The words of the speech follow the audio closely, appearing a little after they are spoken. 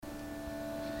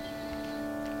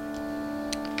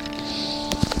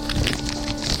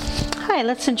Hi,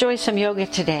 let's enjoy some yoga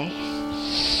today.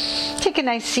 Take a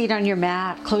nice seat on your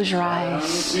mat, close your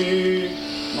eyes.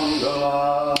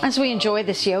 As we enjoy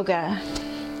this yoga,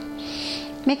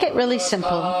 make it really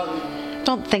simple.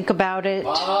 Don't think about it.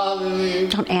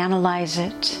 Don't analyze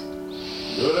it.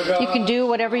 You can do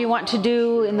whatever you want to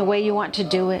do in the way you want to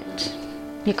do it.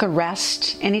 You can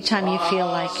rest anytime you feel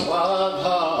like it.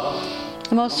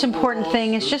 The most important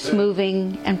thing is just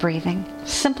moving and breathing.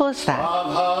 Simple as that.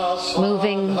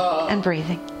 Moving and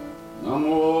breathing.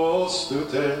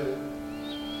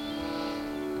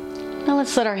 Now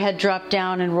let's let our head drop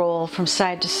down and roll from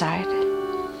side to side.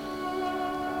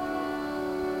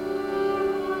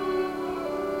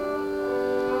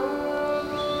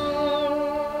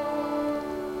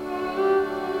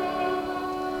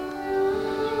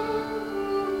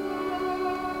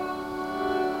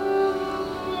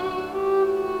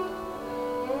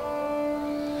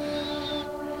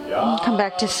 Come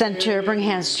back to center, bring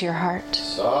hands to your heart.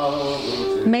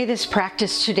 May this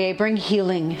practice today bring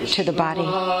healing to the body,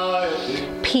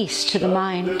 peace to the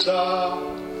mind,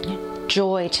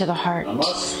 joy to the heart,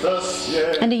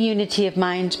 and a unity of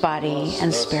mind, body,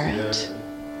 and spirit.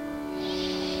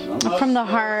 From the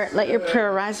heart, let your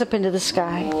prayer rise up into the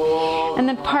sky, and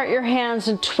then part your hands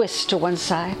and twist to one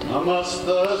side.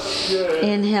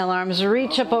 Inhale, arms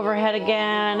reach up overhead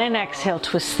again, and exhale,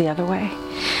 twist the other way.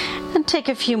 And take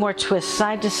a few more twists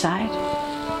side to side.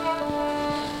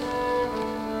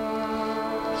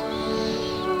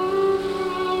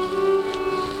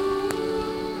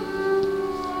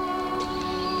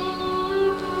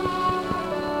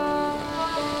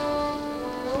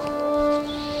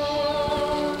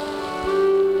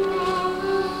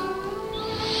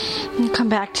 Come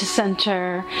back to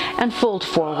center and fold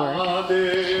forward.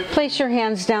 Place your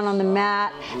hands down on the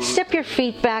mat. Step your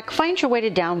feet back. Find your way to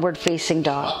downward facing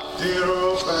dog.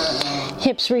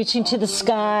 Hips reaching to the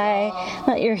sky.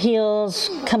 Let your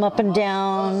heels come up and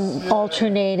down,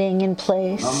 alternating in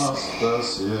place.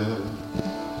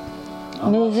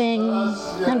 Moving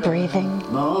and breathing.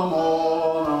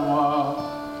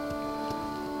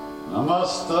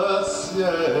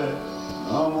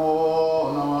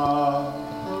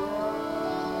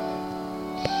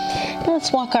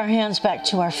 Let's walk our hands back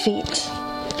to our feet.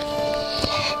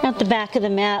 At the back of the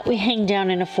mat, we hang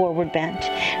down in a forward bend.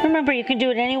 Remember, you can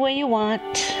do it any way you want.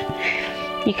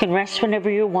 You can rest whenever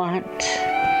you want.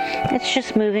 It's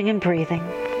just moving and breathing.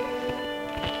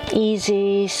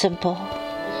 Easy, simple.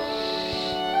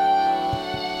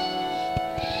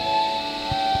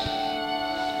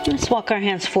 Let's walk our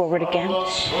hands forward again.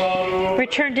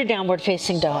 Return to downward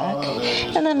facing dog.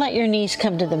 And then let your knees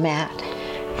come to the mat.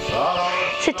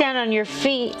 Sit down on your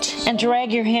feet and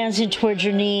drag your hands in towards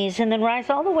your knees, and then rise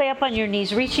all the way up on your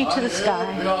knees, reaching to the sky.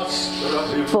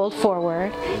 Fold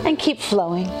forward and keep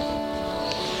flowing.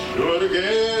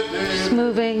 Just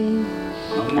moving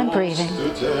and breathing.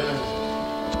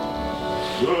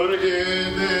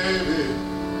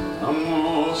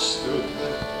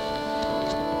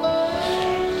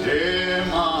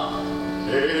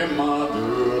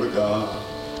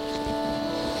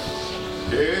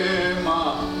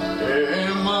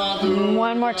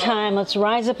 One more time, let's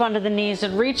rise up onto the knees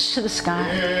and reach to the sky.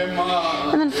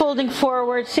 And then folding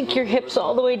forward, sink your hips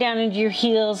all the way down into your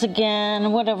heels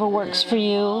again, whatever works for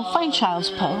you. Find child's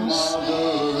pose.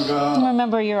 And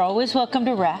remember, you're always welcome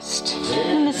to rest,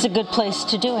 and this is a good place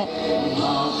to do it.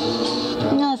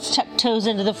 Now let's tuck toes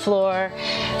into the floor.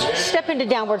 Step into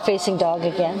downward facing dog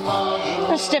again.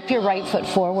 Now step your right foot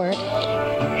forward.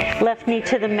 Left knee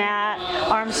to the mat,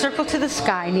 arms circle to the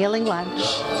sky, kneeling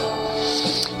lunge.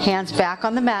 Hands back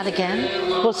on the mat again.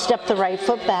 We'll step the right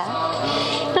foot back.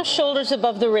 Now shoulders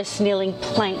above the wrists, kneeling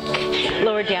plank.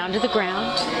 Lower down to the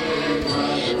ground.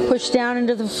 Push down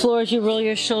into the floor as you roll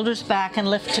your shoulders back and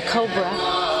lift to cobra.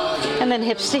 And then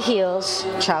hips to heels,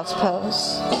 child's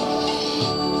pose.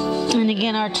 And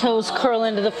again, our toes curl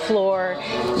into the floor,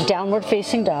 downward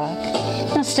facing dog.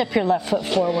 Now step your left foot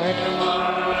forward.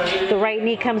 The right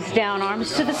knee comes down,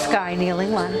 arms to the sky,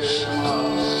 kneeling lunge.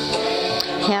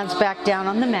 Hands back down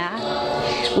on the mat.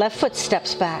 Left foot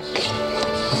steps back.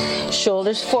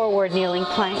 Shoulders forward, kneeling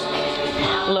plank.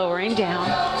 Lowering down.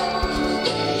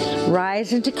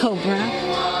 Rise into cobra.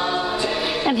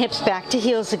 And hips back to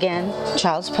heels again,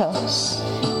 child's pose.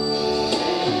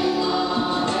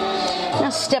 Now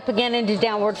step again into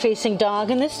downward facing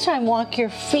dog, and this time walk your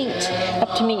feet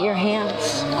up to meet your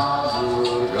hands.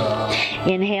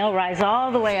 Inhale, rise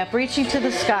all the way up, reaching to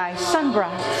the sky, sun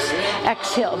breaths.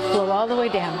 Exhale, flow all the way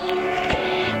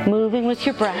down. Moving with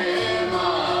your breath,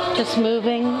 just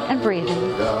moving and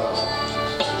breathing.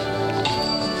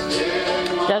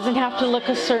 Doesn't have to look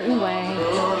a certain way.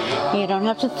 You don't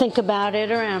have to think about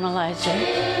it or analyze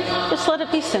it. Just let it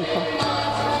be simple.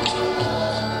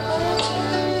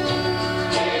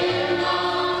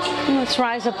 And let's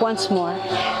rise up once more.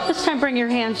 This time bring your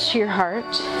hands to your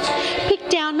heart. Peek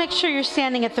down, make sure you're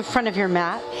standing at the front of your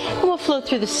mat, and we'll flow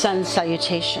through the sun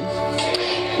salutation.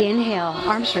 Inhale,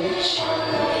 arms reach.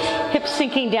 Hips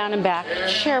sinking down and back,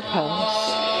 chair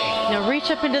pose. Now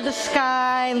reach up into the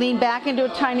sky, lean back into a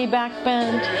tiny back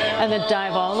bend, and then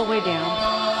dive all the way down.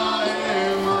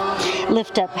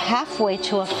 Lift up halfway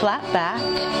to a flat back,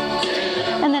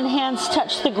 and then hands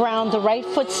touch the ground, the right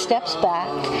foot steps back,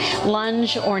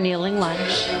 lunge or kneeling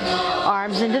lunge.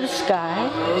 Arms into the sky,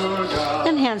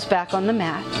 and hands back on the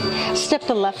mat. Step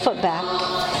the left foot back,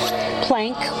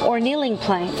 plank or kneeling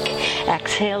plank.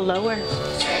 Exhale, lower.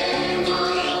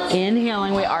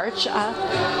 Inhaling, we arch up.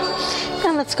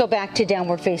 And let's go back to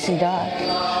downward facing dog.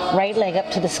 Right leg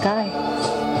up to the sky.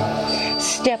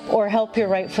 Step or help your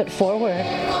right foot forward.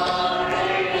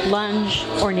 Lunge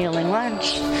or kneeling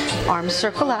lunge. Arms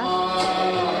circle up.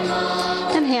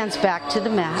 And hands back to the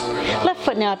mat. Left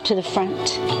foot now up to the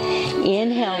front.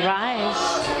 Inhale,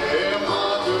 rise.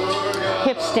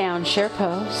 Hips down, chair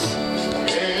pose.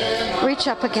 Reach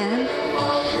up again.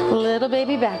 Little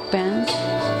baby back bend.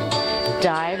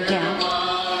 Dive down.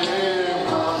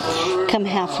 Come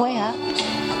halfway up.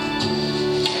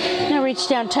 Now reach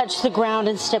down, touch the ground,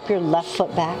 and step your left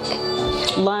foot back.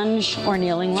 Lunge or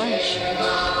kneeling lunge.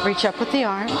 Reach up with the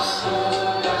arms.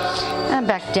 And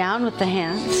back down with the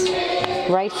hands.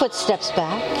 Right foot steps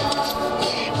back.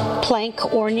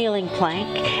 Plank or kneeling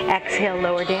plank. Exhale,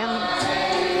 lower down.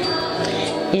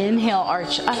 Inhale,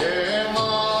 arch up.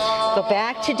 Go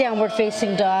back to downward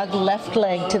facing dog, left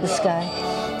leg to the sky.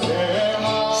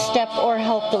 Step or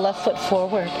help the left foot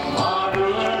forward.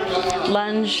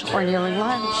 Lunge or kneeling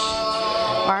lunge.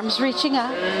 Arms reaching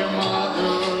up.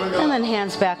 And then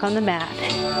hands back on the mat.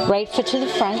 Right foot to the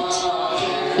front.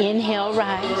 Inhale,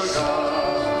 rise.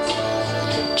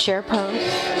 Chair pose.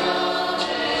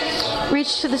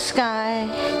 Reach to the sky.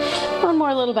 One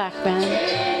more little back bend.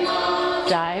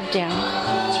 Dive down.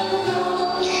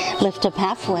 Lift up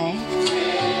halfway.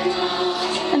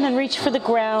 And then reach for the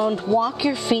ground. Walk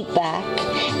your feet back.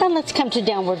 And let's come to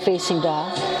downward facing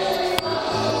dog.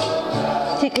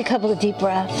 Take a couple of deep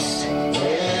breaths.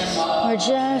 We're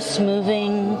just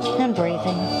moving and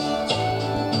breathing.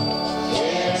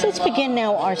 So let's begin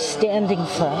now our standing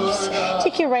flows.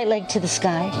 Take your right leg to the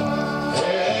sky.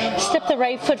 Step the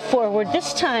right foot forward.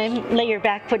 This time, lay your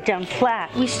back foot down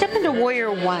flat. We step into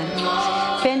warrior one.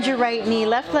 Bend your right knee,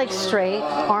 left leg straight,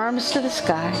 arms to the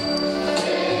sky.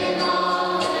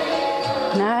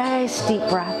 Nice deep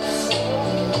breaths.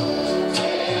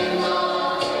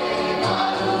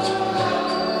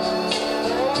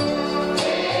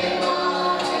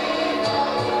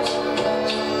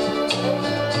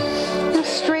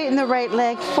 The right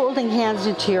leg, folding hands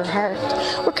into your heart.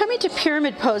 We're coming to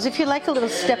pyramid pose. If you like a little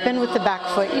step in with the back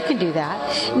foot, you can do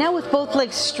that. Now with both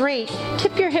legs straight,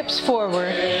 tip your hips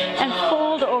forward and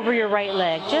fold over your right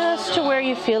leg just to where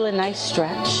you feel a nice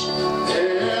stretch.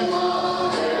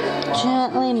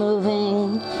 Gently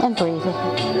moving and breathing.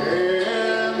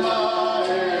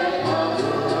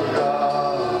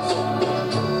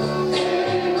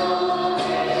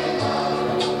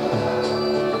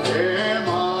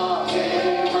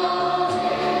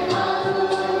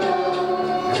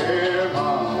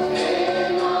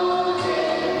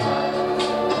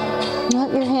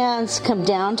 Come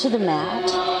down to the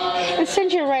mat and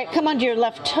come onto your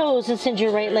left toes and send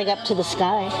your right leg up to the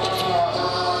sky.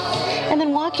 And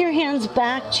then walk your hands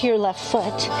back to your left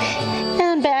foot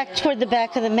and back toward the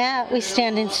back of the mat. We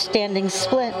stand in standing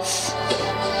splits.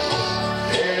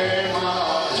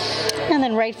 And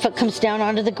then right foot comes down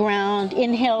onto the ground.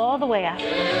 Inhale all the way up.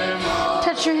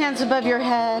 Touch your hands above your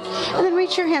head and then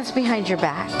reach your hands behind your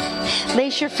back.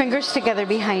 Lace your fingers together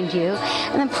behind you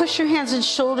and then push your hands and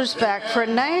shoulders back for a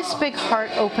nice big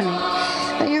heart opening.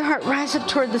 Let your heart rise up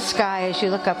toward the sky as you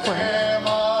look upward.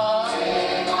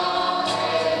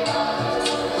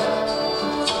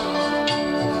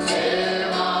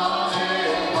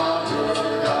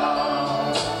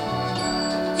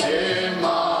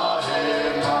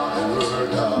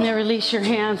 Release your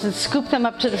hands and scoop them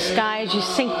up to the sky as you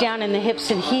sink down in the hips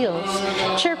and heels.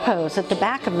 Chair pose at the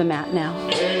back of the mat now.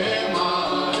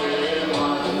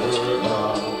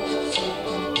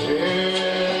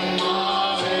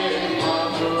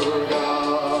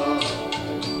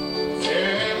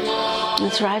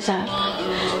 Let's rise up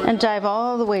and dive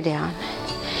all the way down.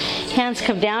 Hands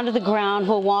come down to the ground.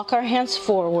 We'll walk our hands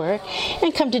forward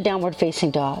and come to downward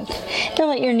facing dog. Now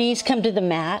let your knees come to the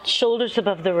mat, shoulders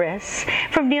above the wrists.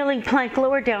 From kneeling plank,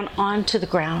 lower down onto the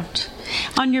ground.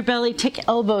 On your belly, take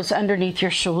elbows underneath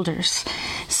your shoulders.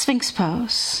 Sphinx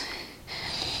pose.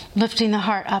 Lifting the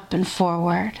heart up and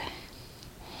forward.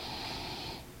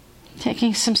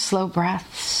 Taking some slow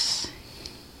breaths.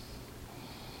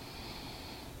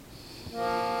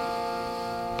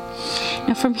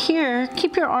 Now from here,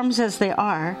 keep your arms as they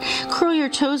are, curl your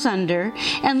toes under,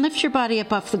 and lift your body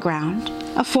up off the ground,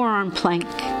 a forearm plank.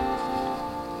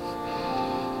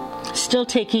 Still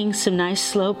taking some nice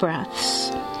slow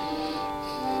breaths.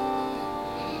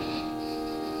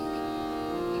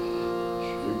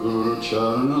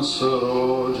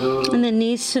 And then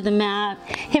knees to the mat,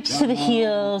 hips to the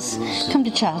heels, come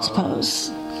to child's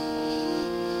pose.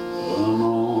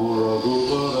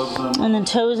 And then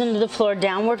toes into the floor,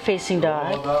 downward facing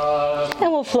dog.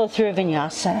 And we'll flow through a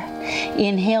vinyasa.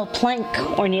 Inhale, plank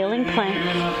or kneeling plank.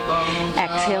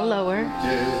 Exhale, lower.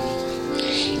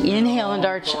 Inhale and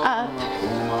arch up.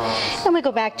 And we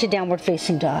go back to downward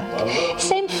facing dog.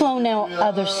 Same flow now,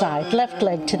 other side. Left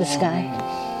leg to the sky.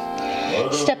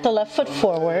 Step the left foot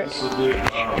forward.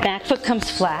 Back foot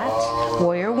comes flat.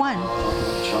 Warrior one.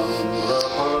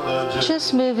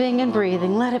 Just moving and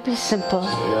breathing. Let it be simple.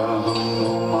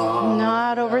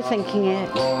 Not overthinking it.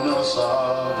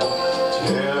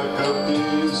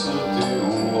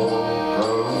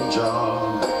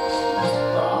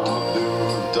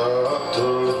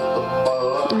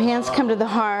 Hands come to the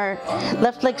heart.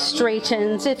 Left leg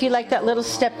straightens. If you like that little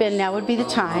step in, now would be the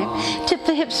time. Tip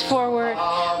the hips forward.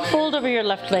 Fold over your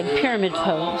left leg. Pyramid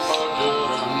pose.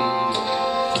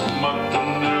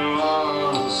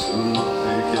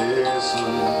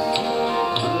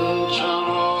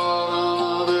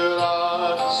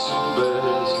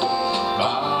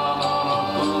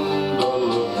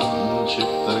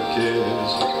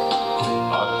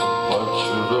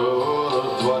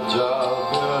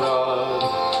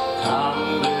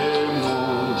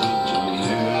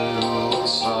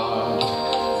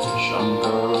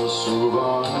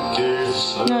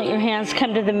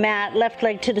 Come to the mat, left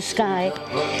leg to the sky.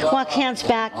 Walk hands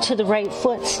back to the right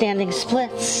foot, standing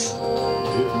splits.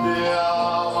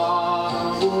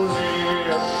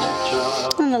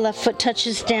 And the left foot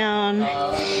touches down.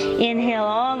 Inhale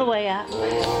all the way up.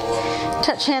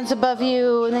 Touch hands above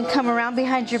you and then come around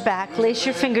behind your back. Lace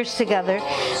your fingers together.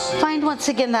 Find once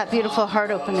again that beautiful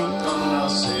heart opening.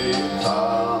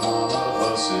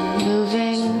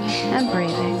 Moving and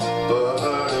breathing.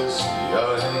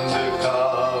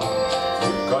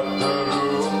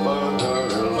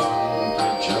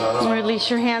 Release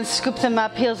your hands, scoop them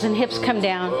up, heels and hips come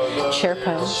down. Chair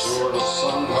pose.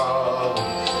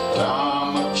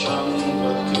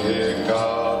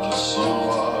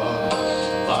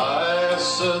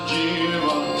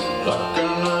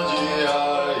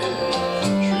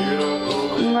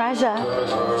 And rise up.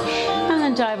 And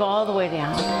then dive all the way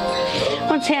down.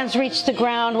 Once hands reach the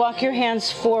ground, walk your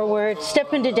hands forward,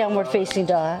 step into downward facing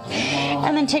dog.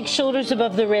 And then take shoulders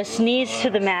above the wrists, knees to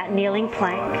the mat, kneeling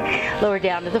plank. Lower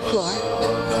down to the floor.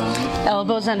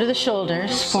 Elbows under the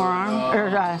shoulders, forearm,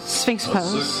 or Sphinx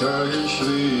pose.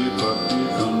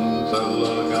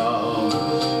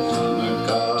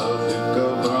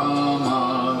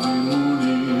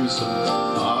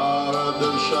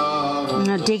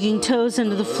 Now digging toes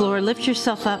into the floor, lift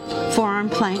yourself up, forearm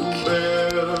plank.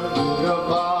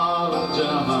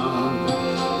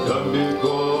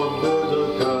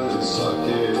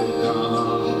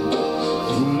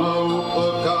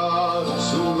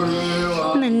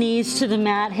 And then knees to the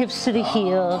mat, hips to the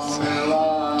heels,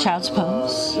 child's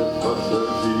pose.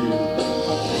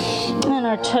 And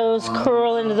our toes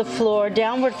curl into the floor,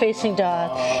 downward facing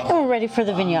dog. And we're ready for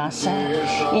the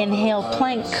vinyasa. Inhale,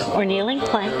 plank or kneeling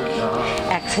plank.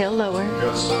 Exhale, lower.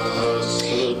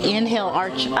 Inhale,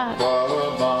 arch up.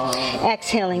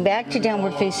 Exhaling back to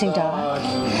downward facing dog.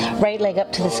 Right leg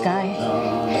up to the sky.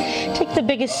 Take the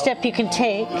biggest step you can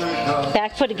take.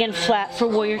 Back foot again flat for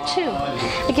warrior two.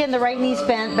 Again, the right knee's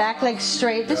bent, back leg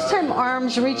straight. This time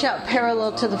arms reach out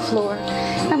parallel to the floor.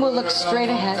 And we'll look straight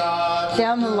ahead,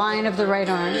 down the line of the right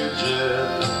arm.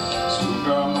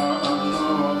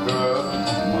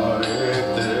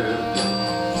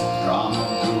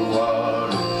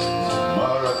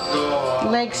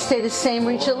 Legs stay the same.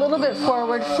 Reach a little bit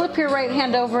forward. Flip your right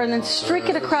hand over and then streak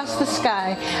it across the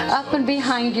sky, up and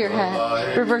behind your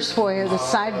head. Reverse warrior, the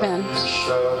side bend.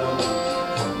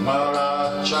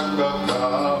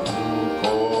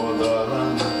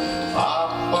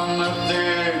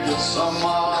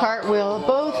 Cartwheel.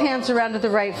 Both hands around to the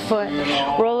right foot.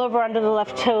 Roll over onto the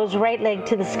left toes, right leg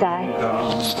to the sky.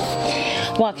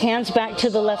 Walk hands back to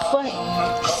the left foot.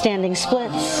 Standing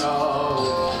splits.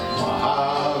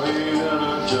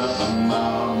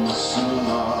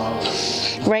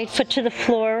 Right foot to the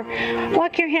floor.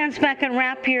 Walk your hands back and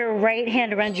wrap your right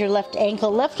hand around your left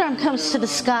ankle. Left arm comes to the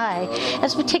sky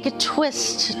as we take a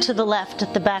twist to the left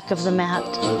at the back of the mat.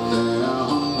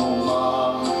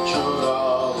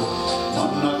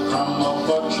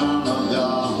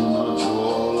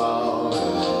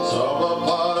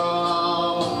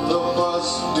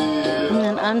 And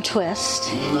then untwist.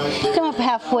 Come up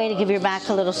halfway to give your back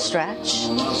a little stretch.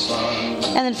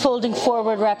 And then folding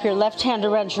forward, wrap your left hand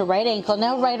around your right ankle.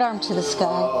 Now right arm to the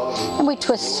sky. And we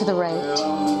twist to the right.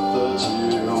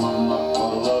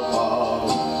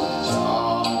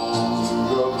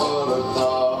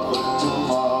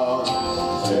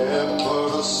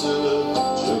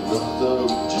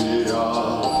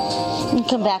 And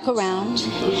come back around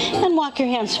and walk your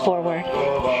hands forward.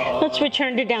 Let's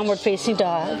return to downward facing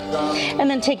dog. And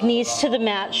then take knees to the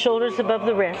mat, shoulders above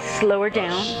the wrists, lower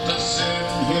down.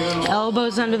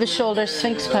 Elbows under the shoulders,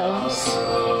 Sphinx pose.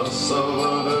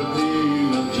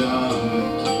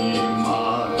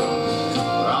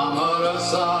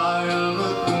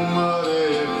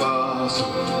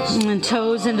 And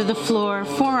toes into the floor,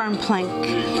 forearm plank.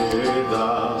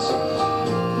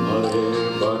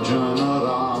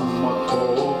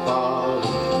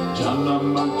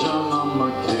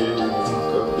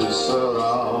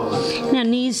 Now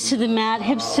knees to the mat,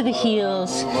 hips to the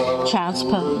heels, child's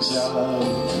pose.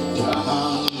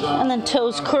 And then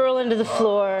toes curl into the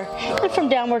floor. And from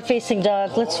downward facing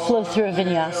dog, let's flow through a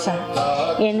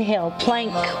vinyasa. Inhale,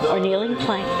 plank or kneeling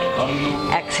plank.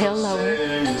 Exhale, lower.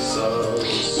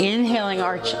 Inhaling,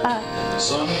 arch up.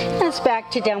 And it's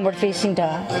back to downward facing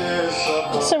dog.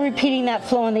 So repeating that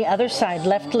flow on the other side,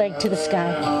 left leg to the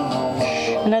sky.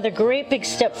 Another great big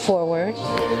step forward.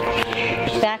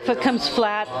 Back foot comes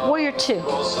flat, warrior two.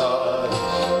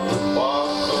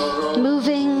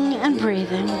 Moving and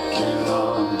breathing.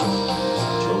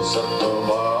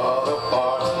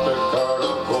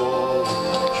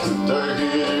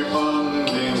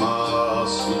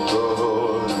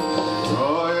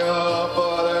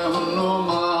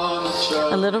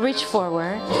 A little reach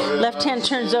forward. Left hand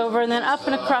turns over and then up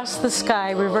and across the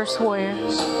sky, reverse warrior.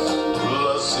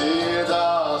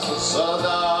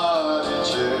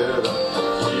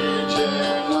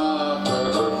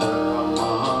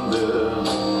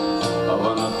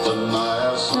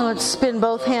 Let's spin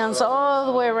both hands all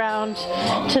the way around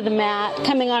to the mat,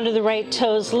 coming onto the right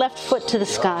toes, left foot to the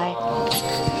sky.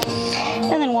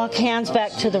 And then walk hands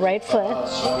back to the right foot,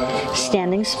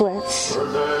 standing splits.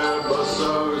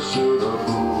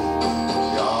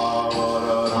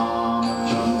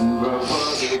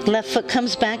 Left foot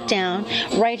comes back down,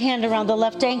 right hand around the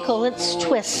left ankle, let's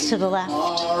twist to the left.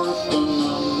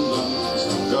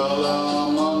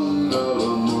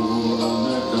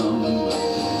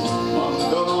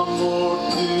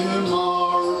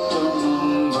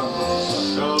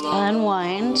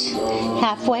 Unwind,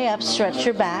 halfway up, stretch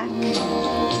your back.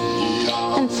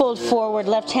 And fold forward,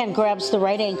 left hand grabs the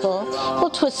right ankle. We'll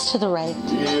twist to the right.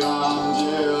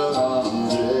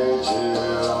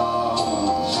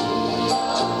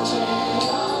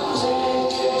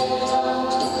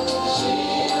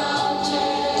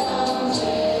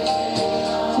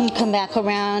 And come back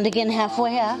around, again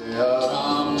halfway up.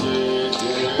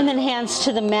 And then hands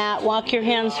to the mat, walk your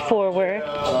hands forward.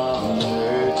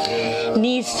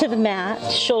 Knees to the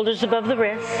mat, shoulders above the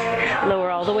wrists, lower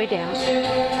all the way down.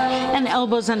 And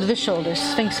elbows under the shoulders,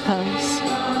 Sphinx pose.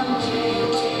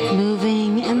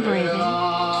 Moving and breathing.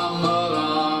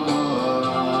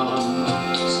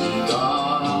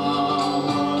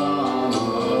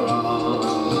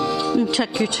 And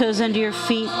tuck your toes under your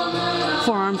feet,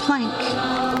 forearm plank.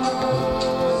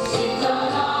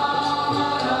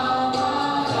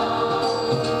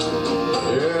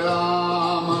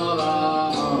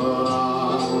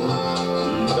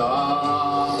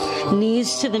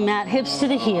 Knees to the mat, hips to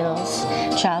the heels,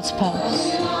 child's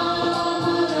pose.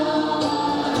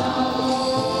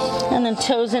 And then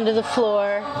toes into the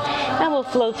floor, and we'll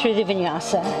flow through the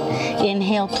vinyasa.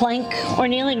 Inhale, plank or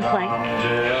kneeling plank.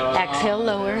 Exhale,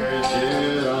 lower.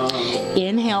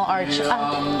 Inhale, arch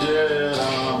up.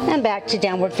 And back to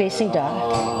downward facing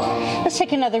dog. Let's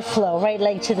take another flow, right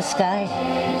leg to the sky.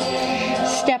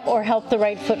 Step or help the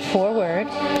right foot forward.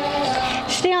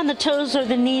 Stay on the toes or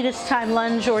the knee this time,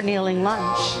 lunge or kneeling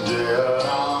lunge.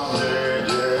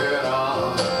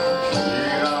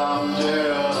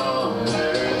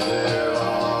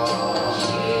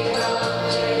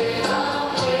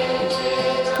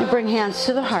 Bring hands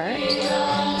to the heart.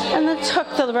 And let's hook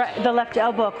the left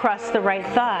elbow across the right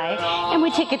thigh. And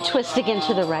we take a twist again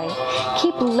to the right.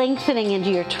 Keep lengthening into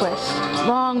your twist.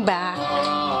 Long back.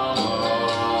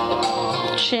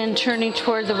 Chin turning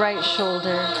toward the right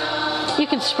shoulder. You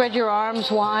can spread your arms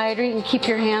wide, or you can keep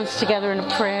your hands together in a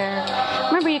prayer.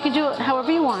 Remember, you can do it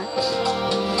however you want.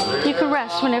 You can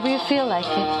rest whenever you feel like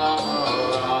it.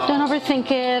 Don't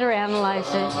overthink it or analyze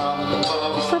it.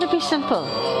 Just let it be simple,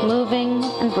 moving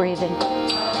and breathing.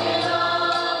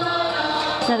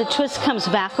 Now the twist comes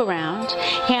back around.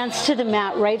 Hands to the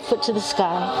mat, right foot to the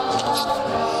sky.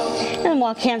 And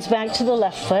walk hands back to the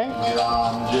left foot.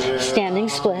 Standing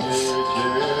splits.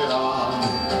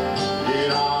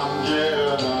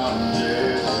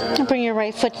 And bring your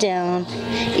right foot down.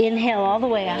 Inhale all the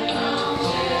way up.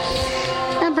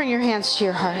 And bring your hands to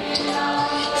your heart.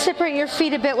 Separate your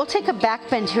feet a bit. We'll take a back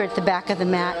bend here at the back of the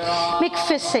mat. Make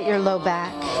fists at your low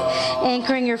back.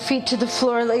 Anchoring your feet to the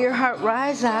floor. Let your heart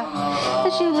rise up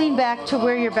as you lean back to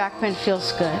where your back bend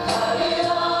feels good.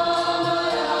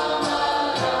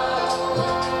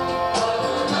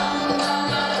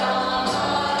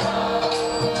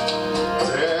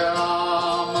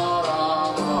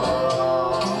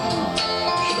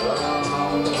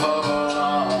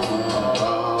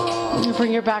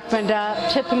 Bring your back bend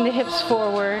up, tipping the hips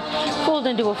forward, fold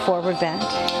into a forward bend.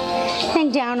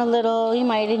 Hang down a little. You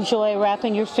might enjoy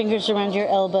wrapping your fingers around your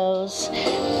elbows.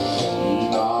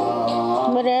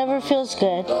 Whatever feels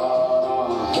good.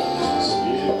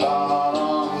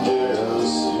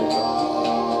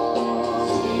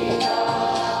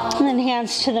 And then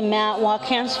hands to the mat, walk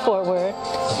hands forward.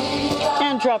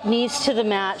 And drop knees to the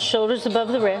mat, shoulders above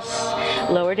the wrists,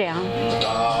 lower down.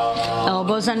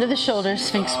 Elbows under the shoulders,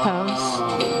 Sphinx pose.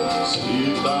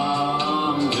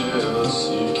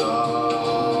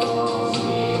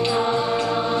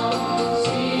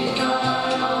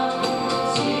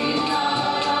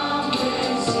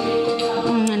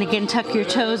 And again, tuck your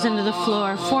toes into the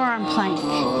floor, forearm plank.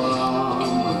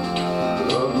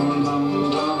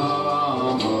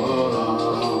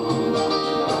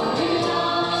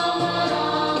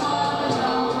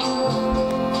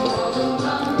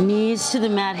 Knees to the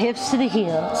mat, hips to the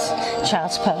heels.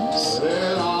 Child's pose.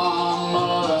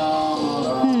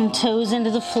 Toes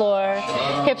into the floor,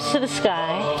 hips to the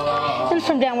sky. And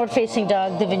from downward facing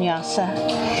dog, the vinyasa.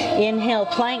 Inhale,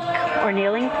 plank or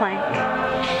kneeling plank.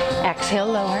 Exhale,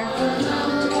 lower.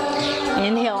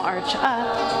 Inhale, arch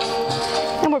up.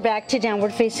 And we're back to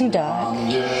downward facing dog.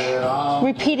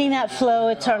 Repeating that flow.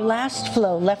 It's our last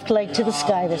flow. Left leg to the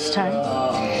sky this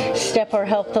time. Step or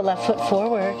help the left foot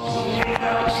forward.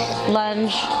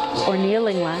 Lunge or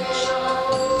kneeling lunge.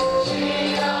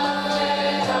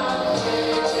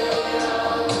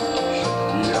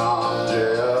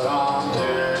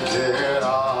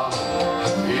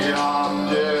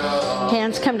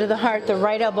 Hands come to the heart, the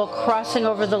right elbow crossing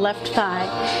over the left thigh.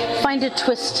 Find a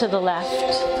twist to the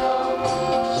left.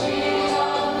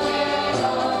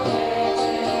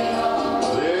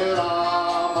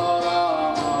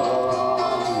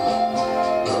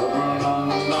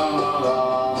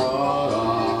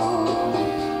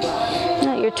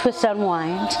 Twist,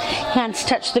 unwind. Hands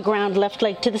touch the ground, left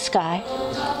leg to the sky.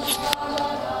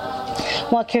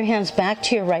 Walk your hands back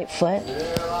to your right foot.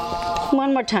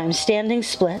 One more time, standing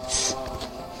splits.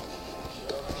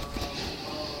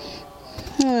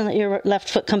 And let your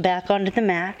left foot come back onto the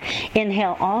mat.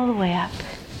 Inhale all the way up.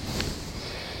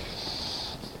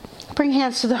 Bring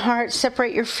hands to the heart,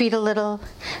 separate your feet a little.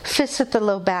 Fists at the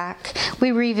low back.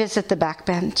 We revisit the back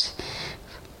bend.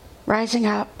 Rising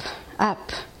up,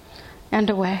 up, and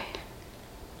away.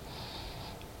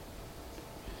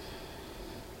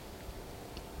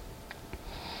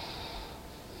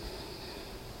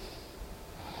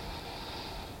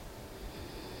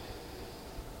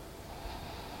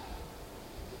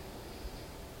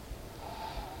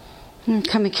 And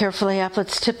coming carefully up,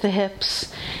 let's tip the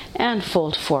hips and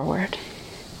fold forward.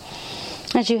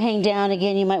 As you hang down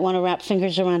again, you might want to wrap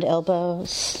fingers around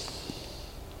elbows.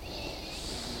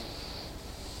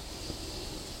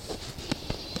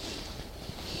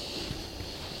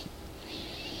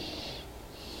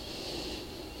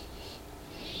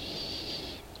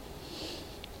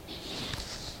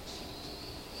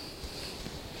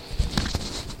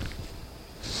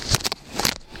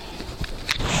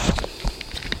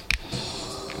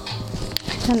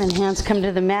 And then hands come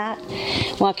to the mat.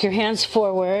 Walk your hands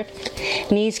forward.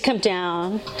 Knees come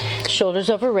down. Shoulders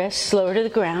over wrists, lower to the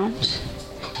ground.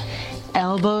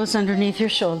 Elbows underneath your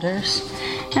shoulders.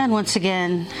 And once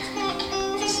again,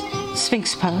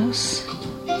 Sphinx pose.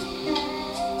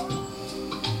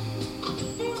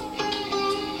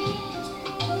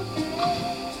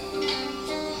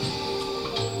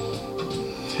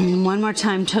 And one more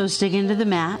time, toes dig into the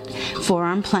mat,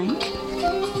 forearm plank.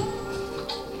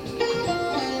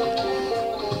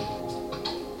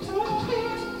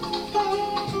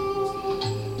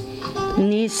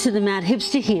 Knees to the mat,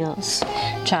 hips to heels,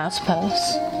 child's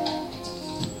pose.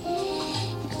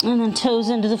 And then toes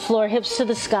into the floor, hips to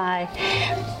the sky.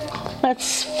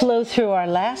 Let's flow through our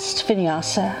last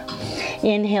vinyasa.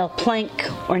 Inhale, plank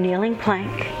or kneeling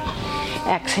plank.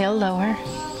 Exhale, lower.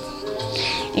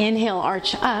 Inhale,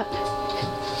 arch up.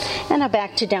 And now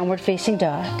back to downward facing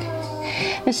dog.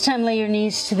 This time lay your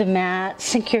knees to the mat,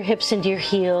 sink your hips into your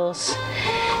heels,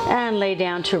 and lay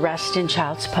down to rest in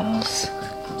child's pose.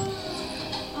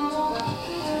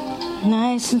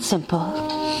 Nice and simple.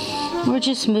 We're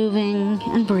just moving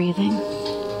and breathing.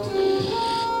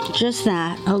 Just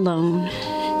that alone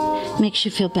makes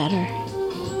you feel better.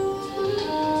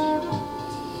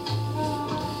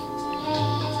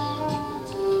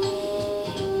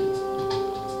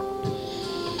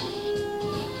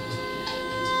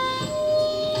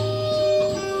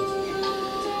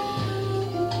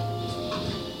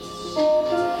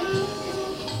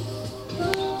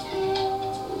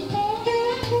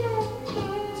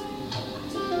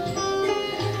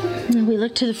 We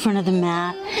look to the front of the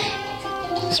mat,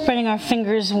 spreading our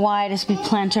fingers wide as we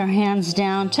plant our hands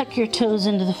down. Tuck your toes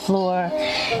into the floor,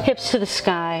 hips to the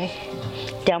sky,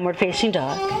 downward facing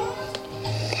dog.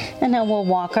 And now we'll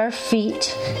walk our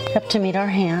feet up to meet our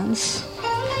hands.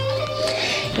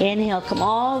 Inhale, come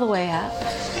all the way up.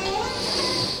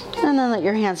 And then let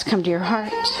your hands come to your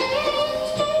heart.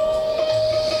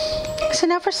 So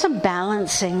now for some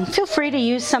balancing. Feel free to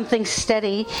use something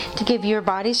steady to give your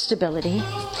body stability.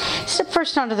 Step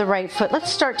first onto the right foot.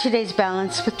 Let's start today's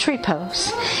balance with tree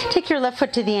pose. Take your left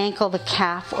foot to the ankle, the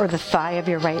calf, or the thigh of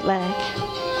your right leg.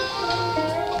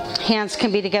 Hands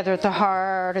can be together at the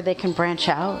heart, or they can branch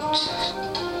out.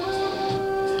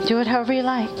 Do it however you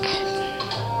like.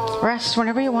 Rest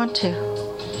whenever you want to.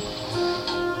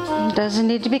 It doesn't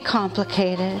need to be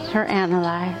complicated or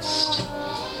analyzed.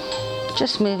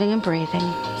 Just moving and breathing.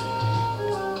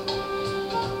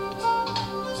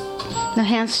 Now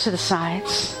hands to the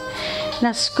sides.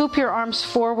 Now scoop your arms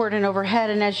forward and overhead,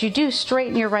 and as you do,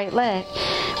 straighten your right leg.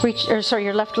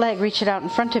 Your left leg, reach it out in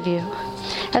front of you,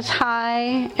 as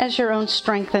high as your own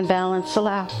strength and balance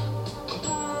allow.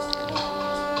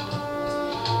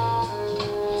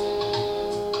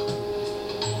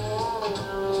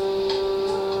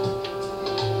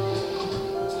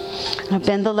 Now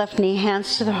bend the left knee,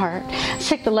 hands to the heart.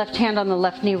 Stick the left hand on the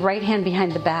left knee, right hand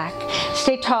behind the back.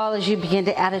 Stay tall as you begin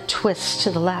to add a twist to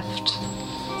the left.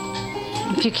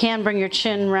 If you can, bring your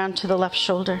chin round to the left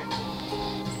shoulder.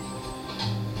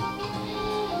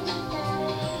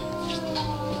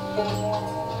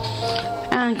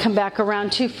 And come back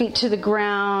around 2 feet to the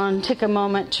ground. Take a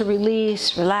moment to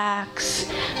release,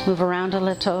 relax, move around a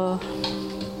little.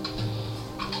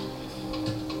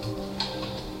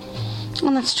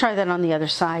 And let's try that on the other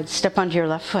side. Step onto your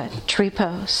left foot, tree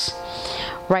pose.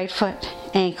 Right foot,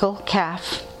 ankle,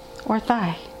 calf, or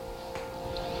thigh.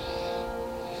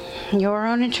 Your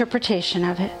own interpretation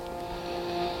of it.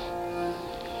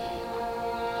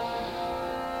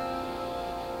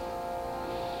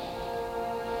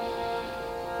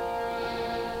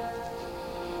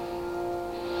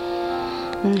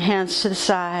 And hands to the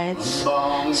sides.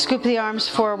 Scoop the arms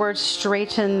forward,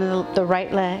 straighten the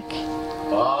right leg.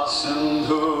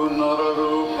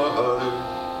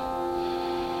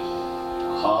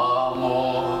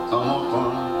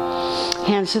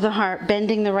 Hands to the heart,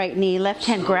 bending the right knee. Left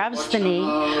hand grabs the knee,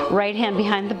 right hand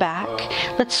behind the back.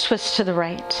 Let's twist to the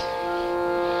right.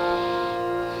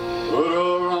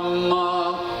 Guru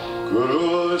Brahma,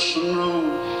 Guru Vishnu,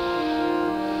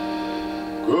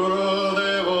 Guru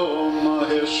Devo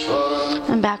Maheshwara.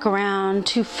 And back around,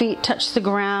 2 feet touch the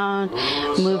ground.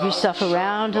 Move yourself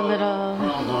around a little.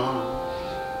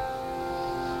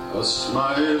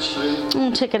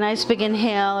 And take a nice big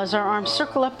inhale as our arms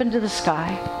circle up into the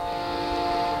sky.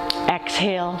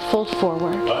 Exhale, fold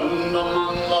forward.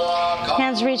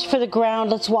 Hands reach for the ground.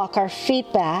 Let's walk our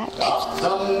feet back.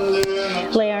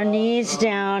 Lay our knees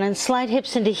down and slide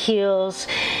hips into heels.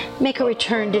 Make a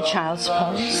return to child's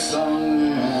pose.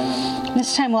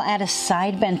 This time we'll add a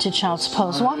side bend to child's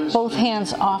pose. Walk both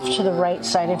hands off to the right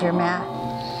side of your mat.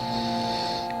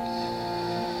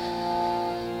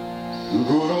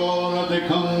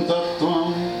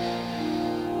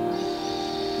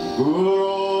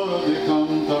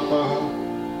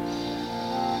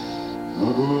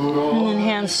 And then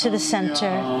hands to the center,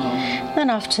 then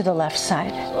off to the left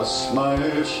side.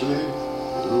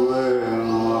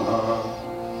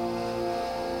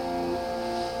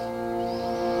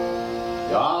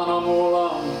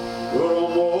 Yanamoolam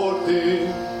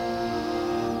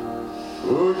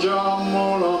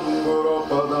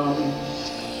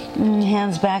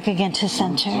Hands back again to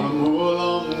center.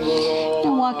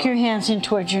 And walk your hands in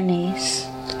towards your knees.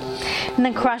 And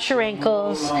then cross your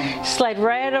ankles, slide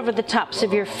right over the tops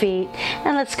of your feet,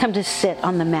 and let's come to sit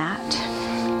on the mat.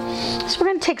 So we're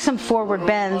going to take some forward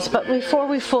bends, but before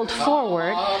we fold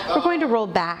forward, we're going to roll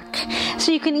back.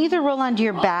 So you can either roll onto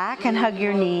your back and hug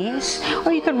your knees,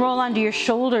 or you can roll onto your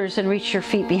shoulders and reach your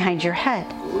feet behind your head.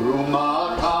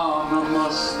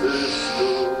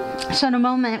 So in a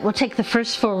moment, we'll take the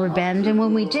first forward bend, and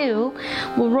when we do,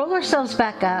 we'll roll ourselves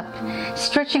back up,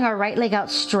 stretching our right leg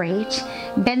out straight,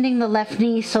 bending the left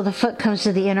knee so the foot comes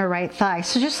to the inner right thigh.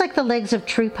 So just like the legs of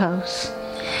tree pose.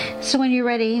 So when you're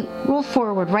ready, roll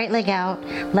forward, right leg out,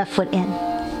 left foot in.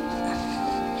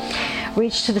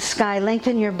 Reach to the sky,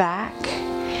 lengthen your back,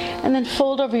 and then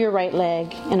fold over your right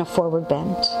leg in a forward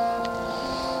bend.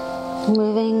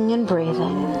 Moving and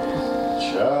breathing.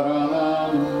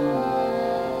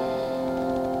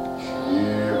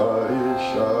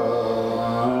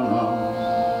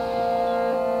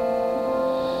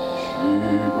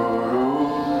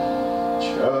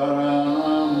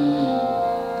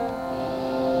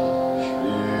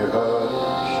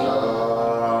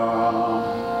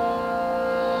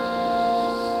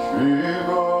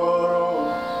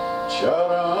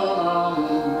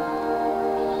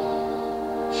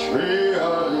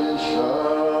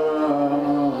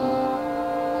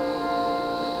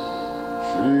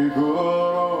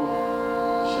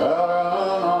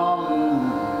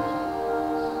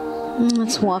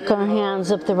 Let's walk our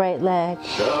hands up the right leg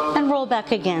and roll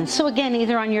back again. So again,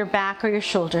 either on your back or your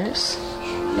shoulders.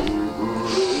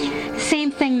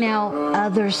 Same thing now,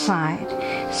 other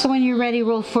side. So when you're ready,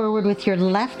 roll forward with your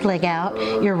left leg out,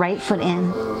 your right foot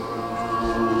in.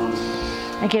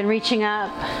 Again, reaching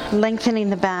up, lengthening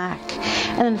the back,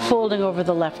 and then folding over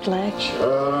the left leg.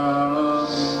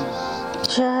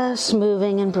 Just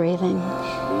moving and breathing.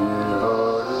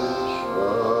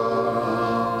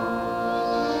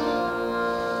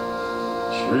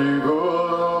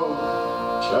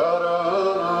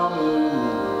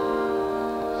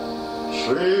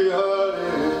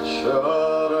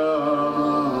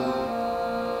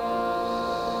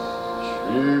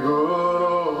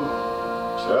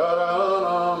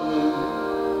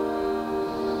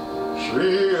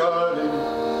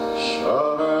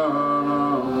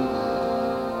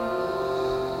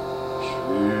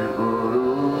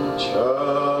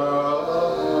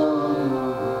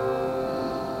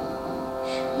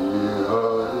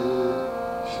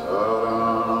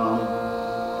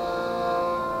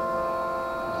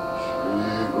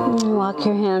 Walk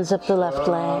your hands up the left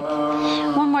leg.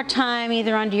 One more time,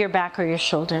 either onto your back or your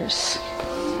shoulders.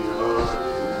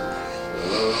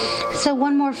 So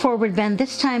one more forward bend,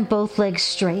 this time both legs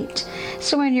straight.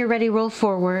 So when you're ready, roll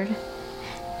forward.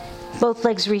 Both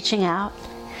legs reaching out.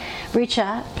 Reach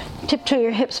up. Tiptoe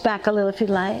your hips back a little if you'd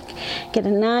like. Get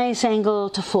a nice angle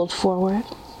to fold forward.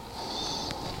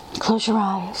 Close your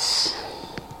eyes.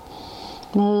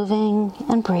 Moving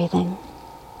and breathing.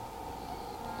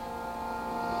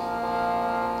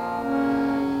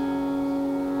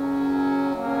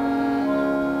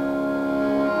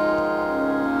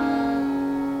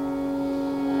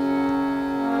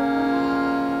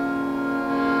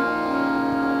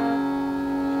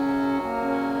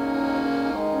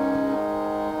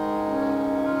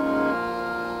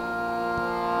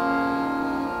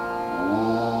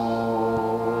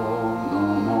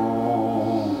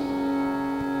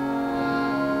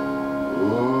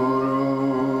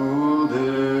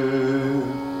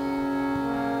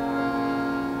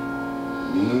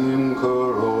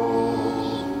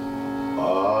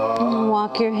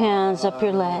 Walk your hands up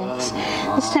your legs.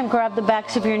 This time grab the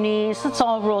backs of your knees. Let's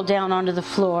all roll down onto the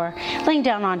floor, laying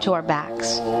down onto our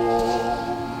backs.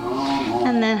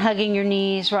 And then hugging your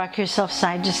knees, rock yourself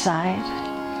side to side.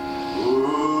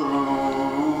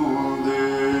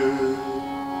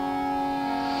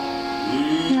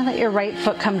 Now let your right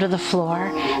foot come to the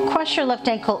floor. Cross your left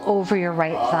ankle over your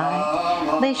right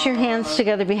thigh. Lace your hands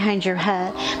together behind your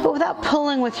head, but without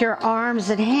pulling with your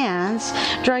arms and hands,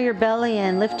 draw your belly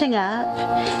in, lifting up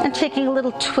and taking a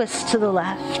little twist to the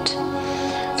left,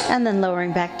 and then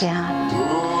lowering back down.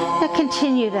 Now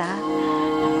continue that,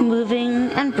 moving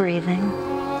and breathing.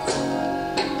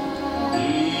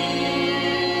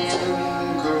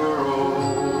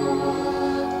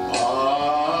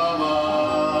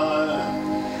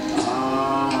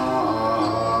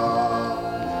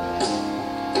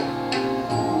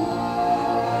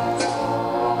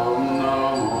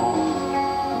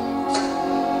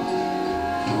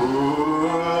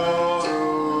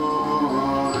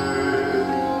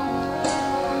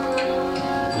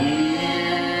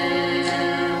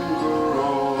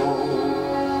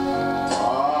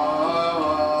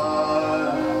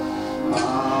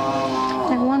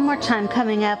 time,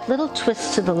 coming up, little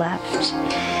twist to the left.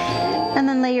 And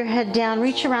then lay your head down,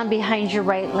 reach around behind your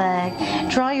right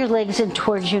leg. Draw your legs in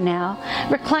towards you now.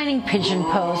 Reclining pigeon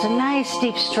pose, a nice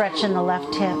deep stretch in the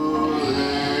left hip.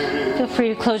 Feel free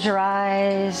to close your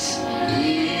eyes.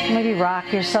 Maybe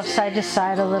rock yourself side to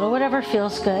side a little, whatever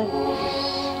feels good.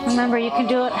 Remember, you can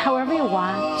do it however you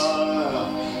want.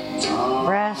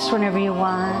 Rest whenever you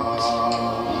want.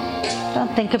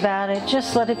 Don't think about it,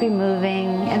 just let it be moving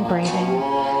and breathing.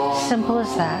 Simple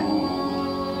as that.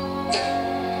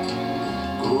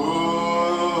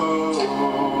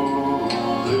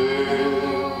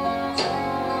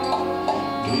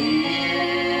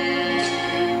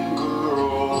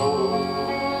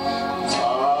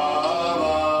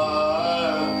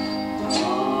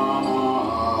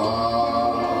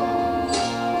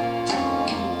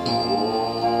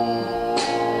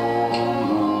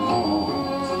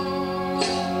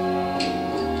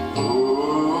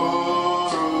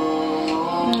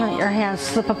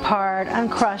 Slip apart,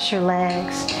 uncross your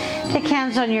legs. Take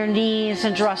hands on your knees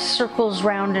and draw circles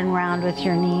round and round with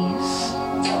your knees.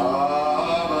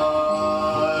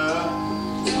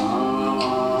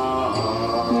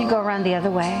 And you go around the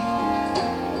other way.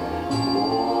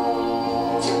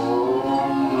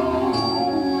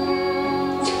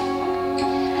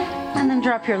 And then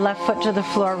drop your left foot to the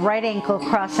floor, right ankle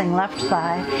crossing left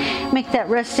thigh. Make that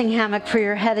resting hammock for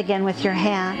your head again with your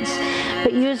hands.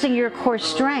 But using your core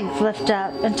strength, lift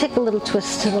up and take a little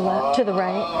twist to the left, to the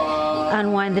right.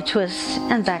 Unwind the twist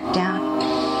and back down.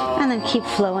 And then keep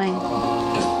flowing.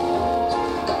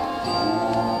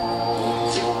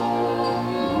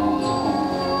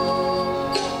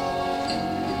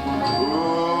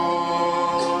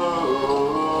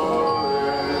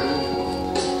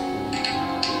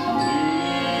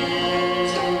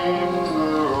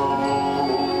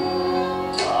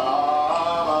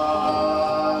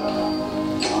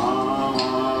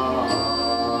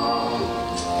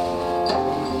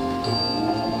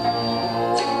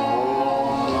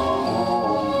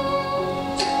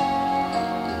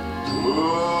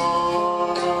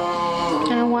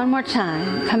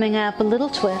 Time, coming up, a little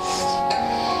twist,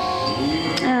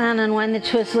 and unwind the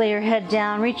twist. Lay your head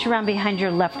down, reach around behind your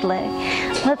left leg.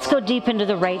 Let's go deep into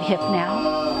the right hip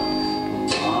now.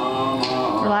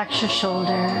 Relax your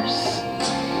shoulders,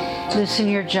 loosen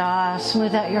your jaw,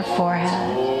 smooth out your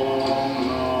forehead,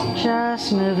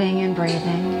 just moving and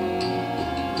breathing.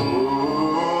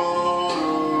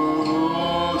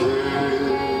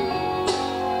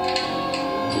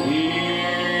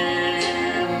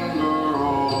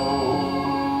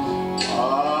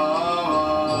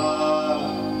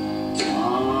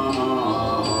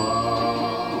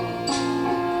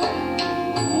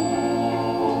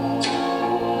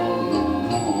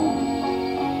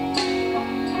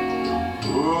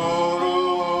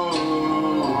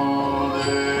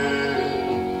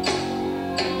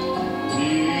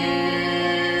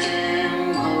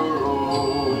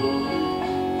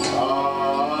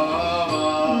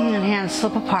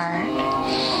 Slip apart,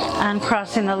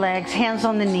 uncrossing the legs, hands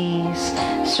on the knees,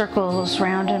 circles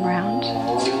round and round.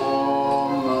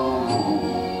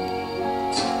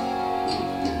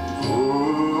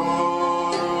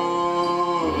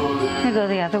 And go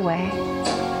the other way.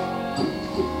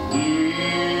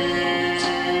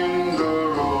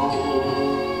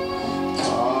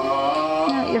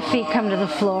 Now let your feet come to the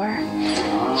floor.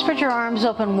 Spread your arms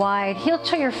open wide. Heel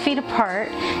toe your feet apart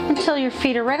until your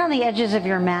feet are right on the edges of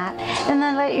your mat, and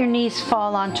then let your knees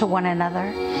fall onto one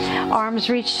another. Arms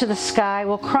reach to the sky.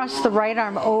 We'll cross the right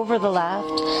arm over the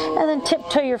left, and then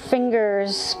tiptoe your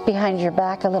fingers behind your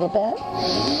back a little bit.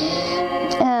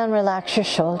 And relax your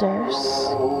shoulders.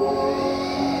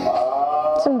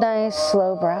 Some nice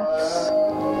slow breaths.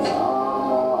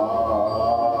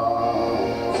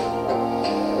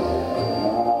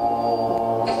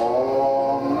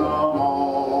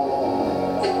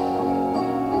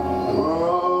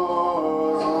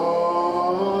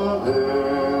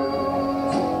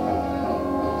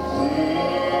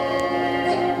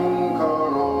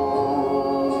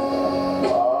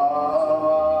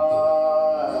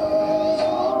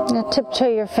 Tiptoe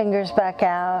your fingers back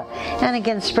out, and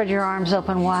again spread your arms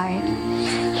open wide.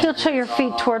 Heel toe your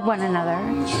feet toward one another,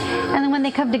 and then when they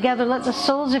come together, let the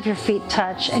soles of your feet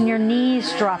touch and your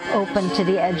knees drop open to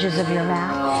the edges of your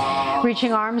mat.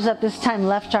 Reaching arms up, this time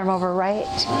left arm over right,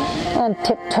 and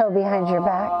tiptoe behind your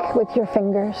back with your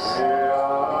fingers.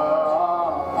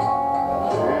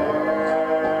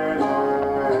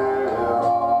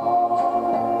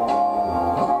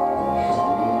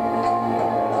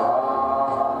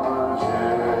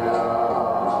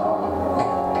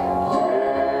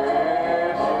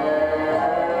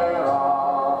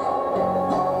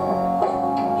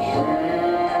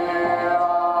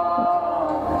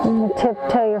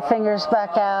 fingers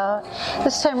back out.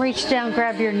 This time reach down,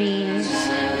 grab your knees,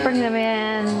 bring them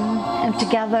in and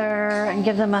together and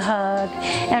give them a hug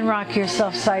and rock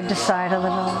yourself side to side a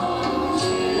little.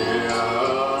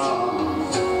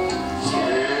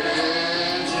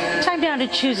 Time now to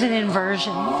choose an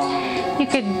inversion. You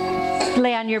could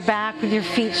lay on your back with your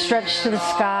feet stretched to the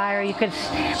sky, or you could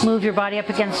move your body up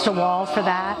against a wall for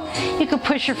that. You could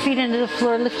push your feet into the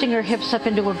floor, lifting your hips up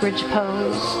into a bridge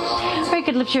pose. Or you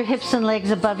could lift your hips and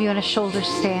legs above you in a shoulder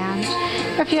stand.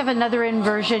 Or if you have another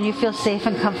inversion you feel safe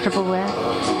and comfortable with,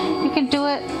 you can do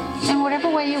it in whatever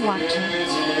way you want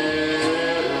to.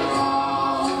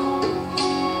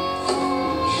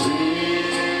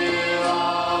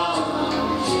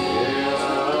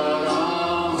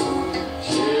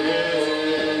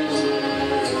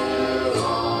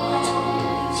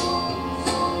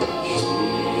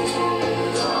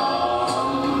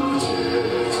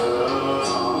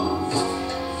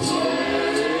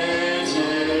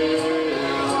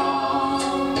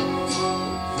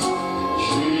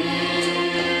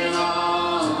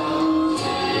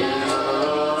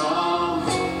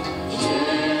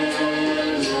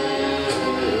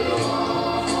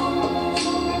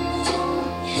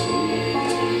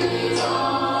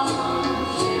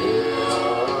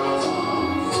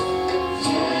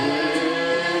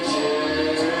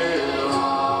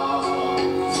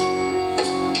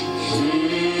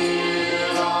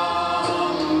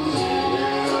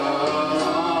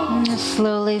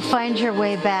 Slowly find your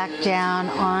way back down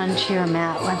onto your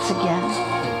mat once again.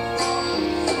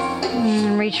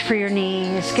 And reach for your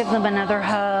knees. Give them another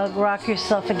hug. Rock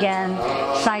yourself again,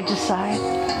 side to side.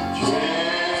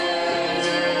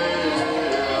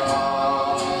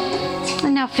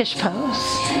 And now fish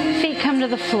pose. Feet come to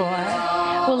the floor.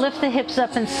 We'll lift the hips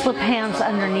up and slip hands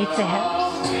underneath the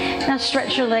hips. Now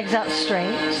stretch your legs out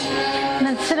straight. And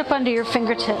then sit up under your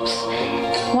fingertips.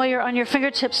 While you're on your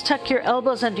fingertips, tuck your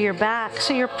elbows under your back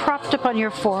so you're propped up on your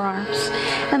forearms.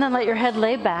 And then let your head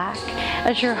lay back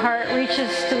as your heart reaches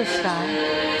to the sky.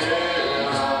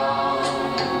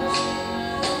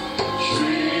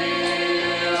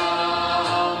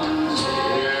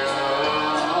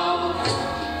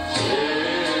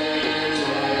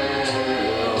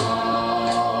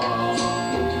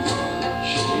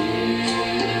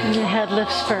 Your head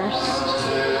lifts first.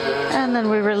 And then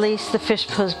we release the fish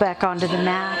pose back onto the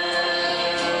mat.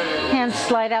 Hands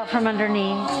slide out from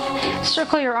underneath.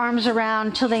 Circle your arms around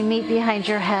until they meet behind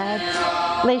your head.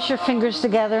 Lace your fingers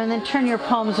together and then turn your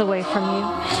palms away from you.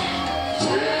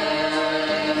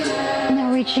 And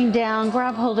then reaching down,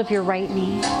 grab hold of your right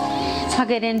knee.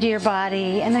 Hug it into your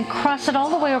body and then cross it all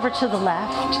the way over to the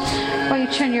left while you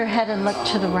turn your head and look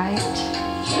to the right.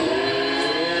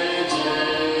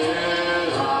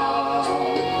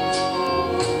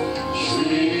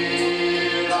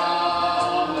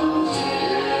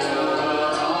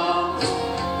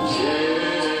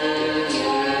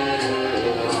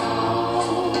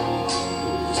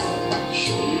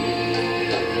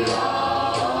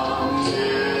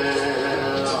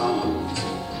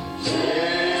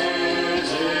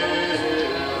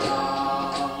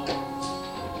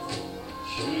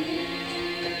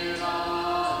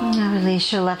 Now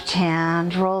release your left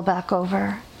hand, roll back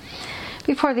over.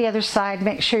 Before the other side,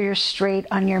 make sure you're straight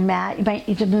on your mat. You might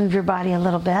need to move your body a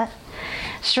little bit.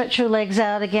 Stretch your legs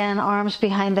out again, arms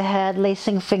behind the head,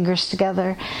 lacing fingers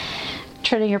together,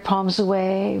 turning your palms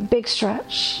away. Big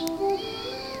stretch.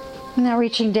 Now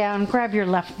reaching down, grab your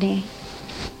left knee.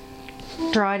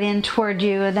 Draw it in toward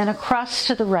you and then across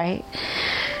to the right.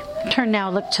 Turn now,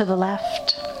 look to the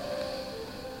left.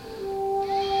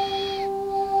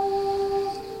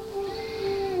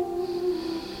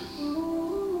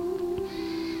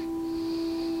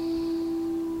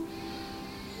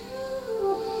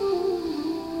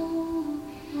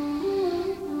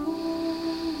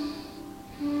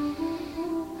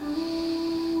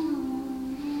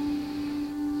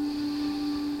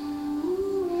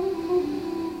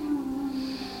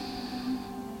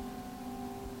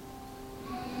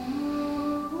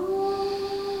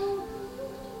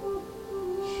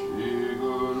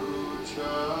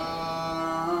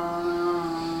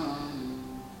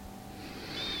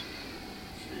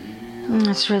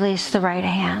 Let's release the right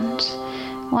hand.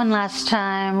 One last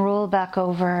time, roll back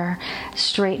over,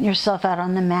 straighten yourself out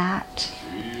on the mat.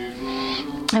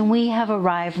 And we have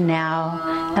arrived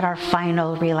now at our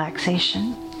final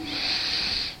relaxation.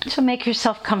 So make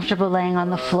yourself comfortable laying on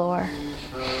the floor.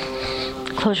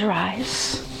 Close your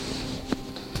eyes.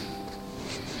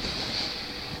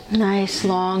 Nice,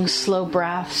 long, slow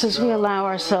breaths as we allow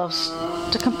ourselves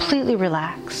to completely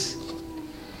relax.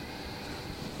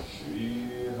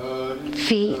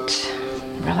 Feet,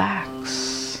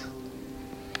 relax.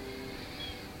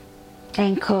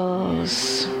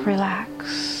 Ankles,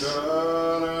 relax.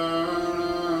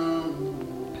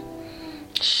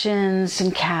 Shins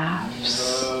and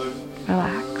calves,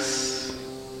 relax.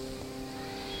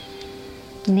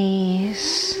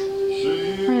 Knees,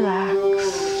 relax.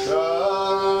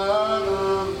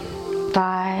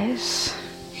 Thighs,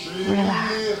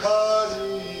 relax.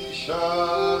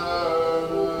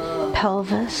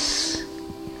 Pelvis,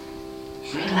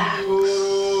 relax.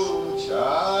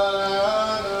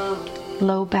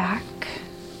 Low back,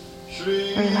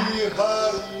 relax.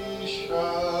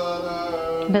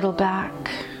 Middle back,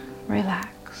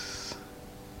 relax.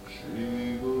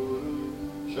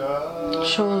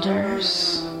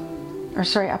 Shoulders,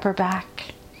 upper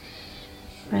back,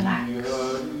 relax.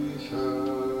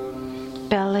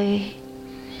 Belly,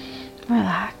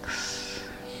 relax.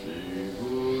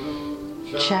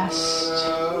 Chest,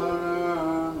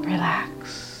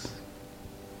 relax.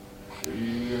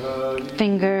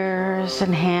 Fingers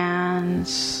and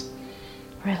hands,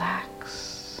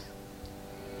 relax.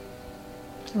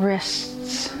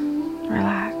 Wrists,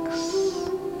 relax.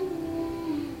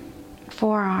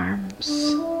 Forearms,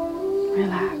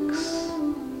 relax.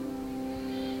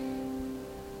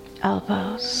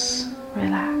 Elbows,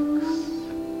 relax.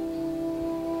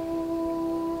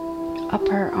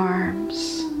 Upper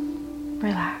arms,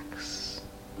 relax.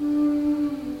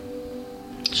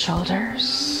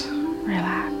 Shoulders,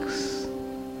 relax.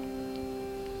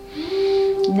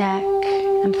 Neck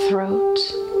and throat,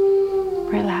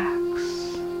 relax.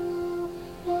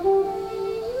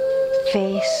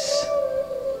 Face,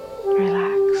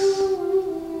 relax.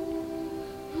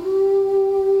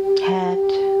 Head,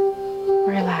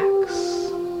 relax.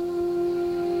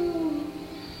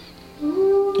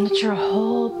 Let your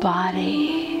whole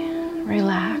body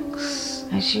relax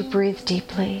as you breathe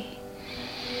deeply.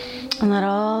 And let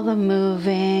all the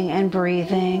moving and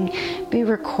breathing be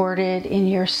recorded in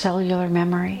your cellular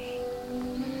memory.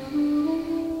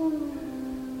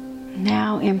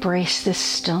 Now embrace this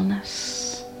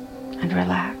stillness and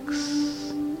relax.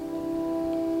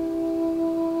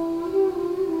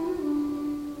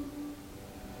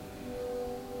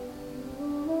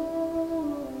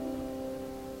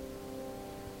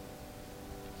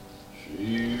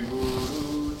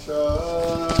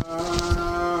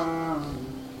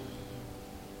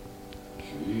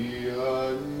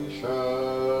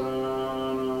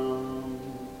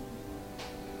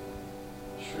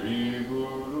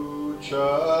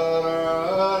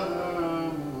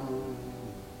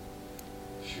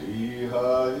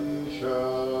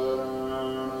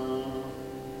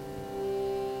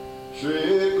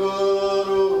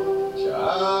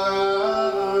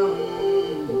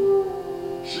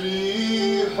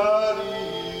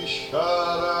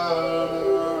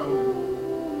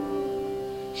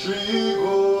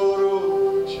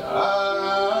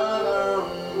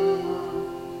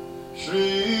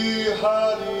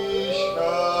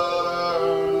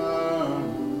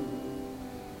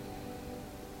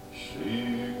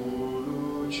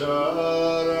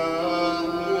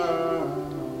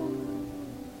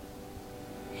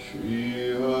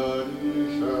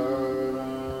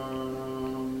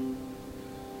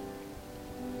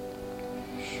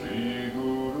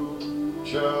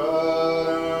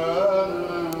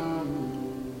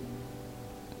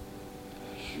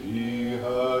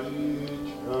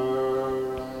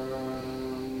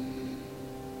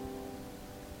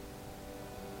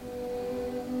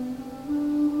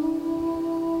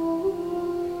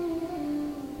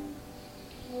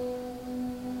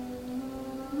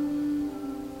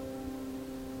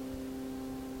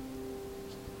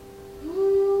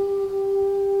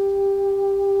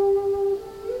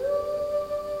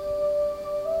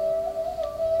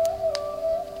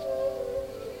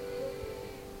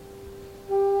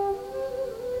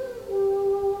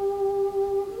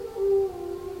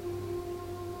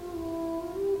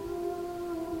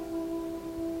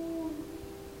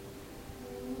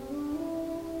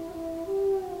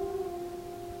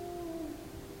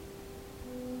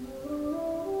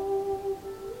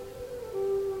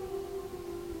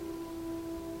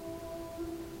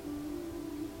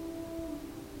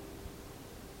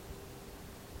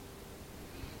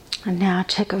 And now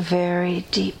take a very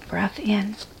deep breath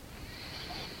in.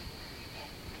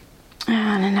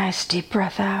 And a nice deep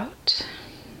breath out.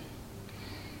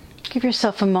 Give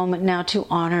yourself a moment now to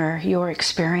honor your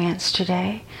experience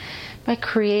today by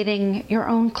creating your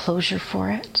own closure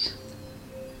for it.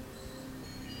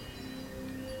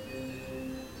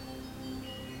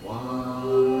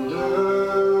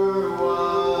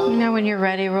 Now when you're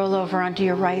ready, roll over onto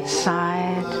your right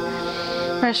side.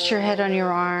 Rest your head on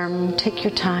your arm. Take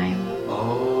your time.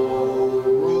 All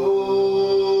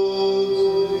roads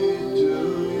lead to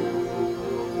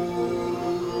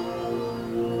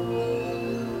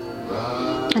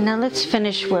And now let's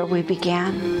finish where we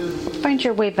began. Find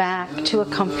your way back to a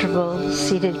comfortable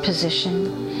seated position.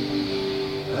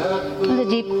 With a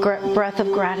deep breath of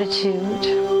gratitude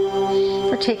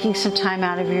for taking some time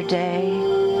out of your day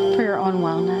for your own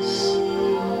wellness.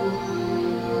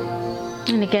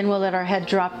 And again, we'll let our head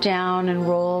drop down and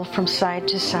roll from side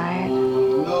to side.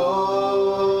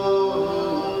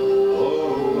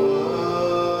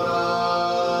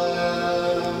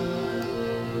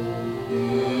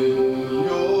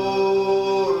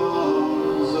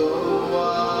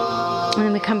 And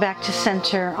then we come back to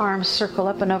center, arms circle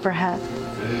up and overhead.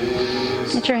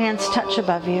 Let your hands touch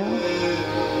above you.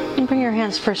 And bring your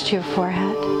hands first to your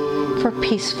forehead for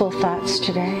peaceful thoughts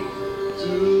today.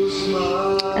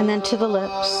 And then to the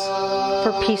lips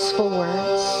for peaceful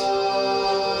words.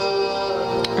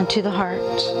 And to the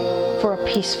heart for a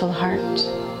peaceful heart.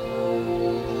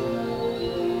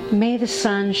 May the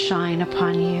sun shine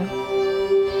upon you.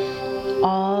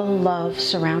 All love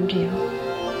surround you.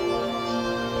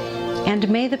 And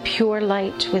may the pure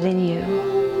light within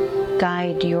you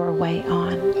guide your way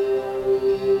on.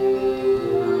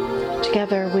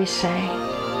 Together we say,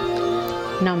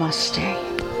 Namaste.